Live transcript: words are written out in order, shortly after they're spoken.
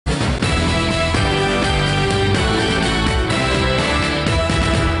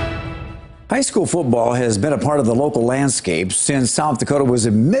High school football has been a part of the local landscape since South Dakota was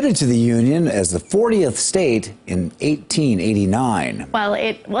admitted to the Union as the 40th state in 1889. Well,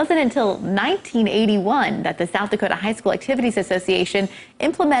 it wasn't until 1981 that the South Dakota High School Activities Association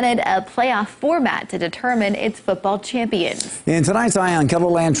implemented a playoff format to determine its football champions. In tonight's Eye on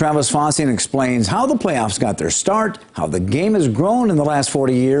KELOLAND, Travis Fossing explains how the playoffs got their start, how the game has grown in the last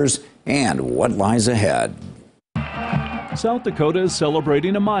 40 years, and what lies ahead. South Dakota is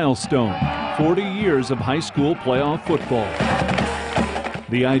celebrating a milestone, 40 years of high school playoff football.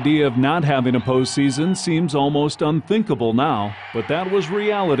 The idea of not having a postseason seems almost unthinkable now, but that was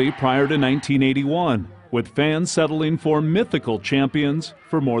reality prior to 1981, with fans settling for mythical champions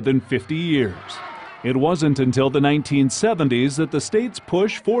for more than 50 years. It wasn't until the 1970s that the state's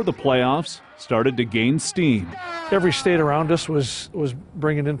push for the playoffs started to gain steam. Every state around us was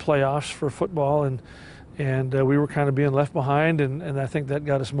bringing in playoffs for football, and we were kind of being left behind, and I think that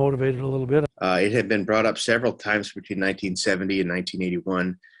got us motivated a little bit. It had been brought up several times between 1970 and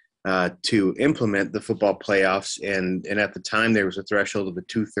 1981 to implement the football playoffs, and at the time there was a threshold of a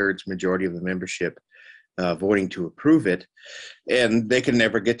 2/3 majority of the membership voting to approve it, and they could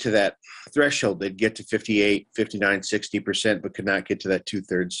never get to that threshold. They'd get to 58, 59, 60%, but could not get to that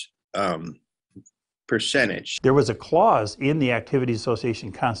 2/3 percentage. There was a clause in the Activities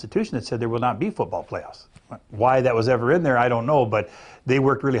Association Constitution that said there will not be football playoffs. Why that was ever in there, I don't know, but they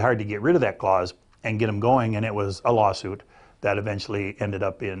worked really hard to get rid of that clause and get them going, and it was a lawsuit that eventually ended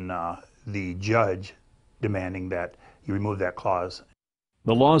up in the judge demanding that you remove that clause.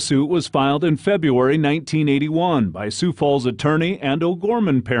 The lawsuit was filed in February 1981 by Sioux Falls attorney and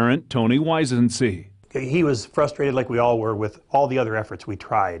O'Gorman parent Tony Wisensee. He was frustrated, like we all were, with all the other efforts we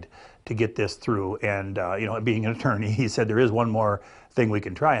tried to get this through, and being an attorney, he said there is one more thing we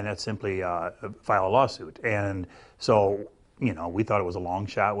can try, and that's simply file a lawsuit. And so, we thought it was a long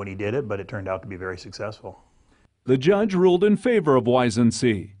shot when he did it, but it turned out to be very successful. The judge ruled in favor of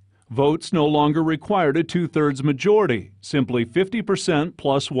Wisensee. Votes no longer required a 2/3 majority, simply 50%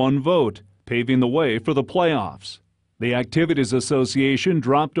 plus one vote, paving the way for the playoffs. The Activities Association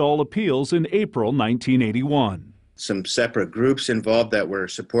dropped all appeals in April 1981. Some separate groups involved that were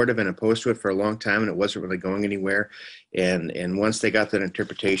supportive and opposed to it for a long time, and it wasn't really going anywhere. And once they got that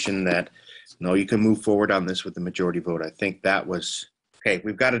interpretation that, no, you can move forward on this with the majority vote, I think that was, okay,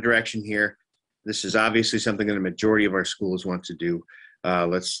 we've got a direction here. This is obviously something that the majority of our schools want to do.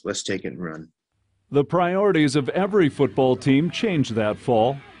 Let's take it and run. The priorities of every football team changed that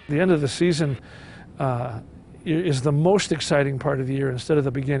fall. The end of the season is the most exciting part of the year instead of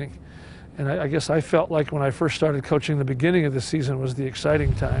the beginning. And I guess I felt like when I first started coaching, the beginning of the season was the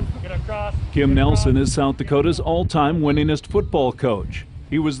exciting time. Kim Nelson is South Dakota's all-time winningest football coach.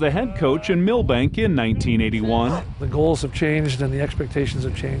 He was the head coach in Millbank in 1981. The goals have changed and the expectations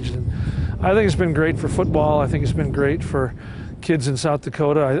have changed. And I think it's been great for football. I think it's been great for kids in South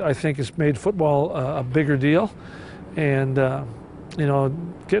Dakota. I think it's made football a bigger deal. And,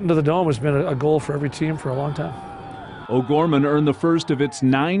 getting to the Dome has been a goal for every team for a long time. O'Gorman earned the first of its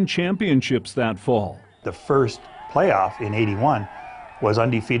 9 championships that fall. The first playoff in '81 was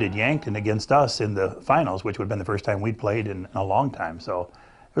undefeated Yankton against us in the finals, which would have been the first time we'd played in a long time. So there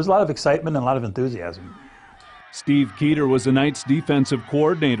was a lot of excitement and a lot of enthusiasm. Steve Keeter was the Knights' defensive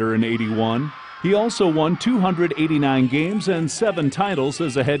coordinator in '81. He also won 289 games and 7 titles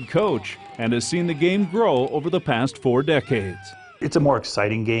as a head coach, and has seen the game grow over the past 4 decades. It's a more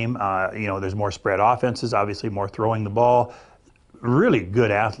exciting game. There's more spread offenses, obviously more throwing the ball. Really good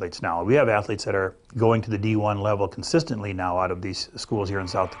athletes now. We have athletes that are going to the D1 level consistently now out of these schools here in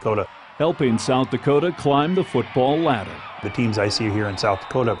South Dakota. Helping South Dakota climb the football ladder. The teams I see here in South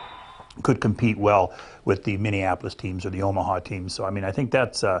Dakota could compete well with the Minneapolis teams or the Omaha teams. So, I think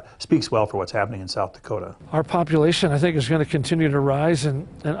that speaks well for what's happening in South Dakota. Our population, I think, is going to continue to rise, and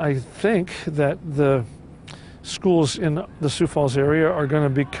I think that the schools in the Sioux Falls area are going to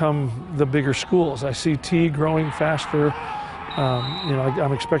become the bigger schools. I see T growing faster.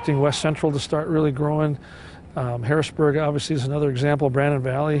 I'm expecting West Central to start really growing. Harrisburg obviously is another example, Brandon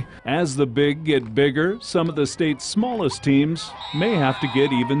Valley. As the big get bigger, some of the state's smallest teams may have to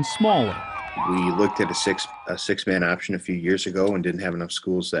get even smaller. We looked at a six-man option a few years ago and didn't have enough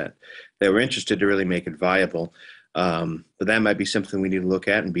schools that were interested to really make it viable. But that might be something we need to look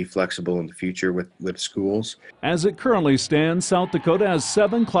at and be flexible in the future with schools. As it currently stands, South Dakota has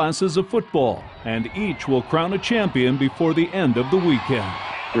 7 classes of football, and each will crown a champion before the end of the weekend.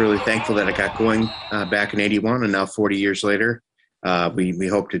 Really thankful that it got going back in '81, and now 40 years later, we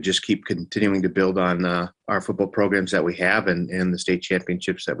hope to just keep continuing to build on our football programs that we have and the state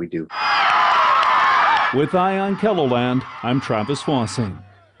championships that we do. With Eye on KELOLAND, I'm Travis Fossing.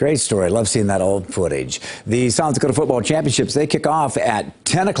 Great story. Love seeing that old footage. The South Dakota Football Championships, they kick off at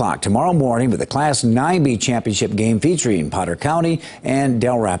 10 o'clock tomorrow morning with the Class 9B championship game featuring Potter County and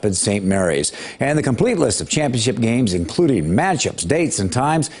Del Rapids St. Mary's. And the complete list of championship games, including matchups, dates, and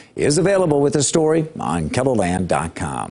times, is available with the story on KELOLAND.com.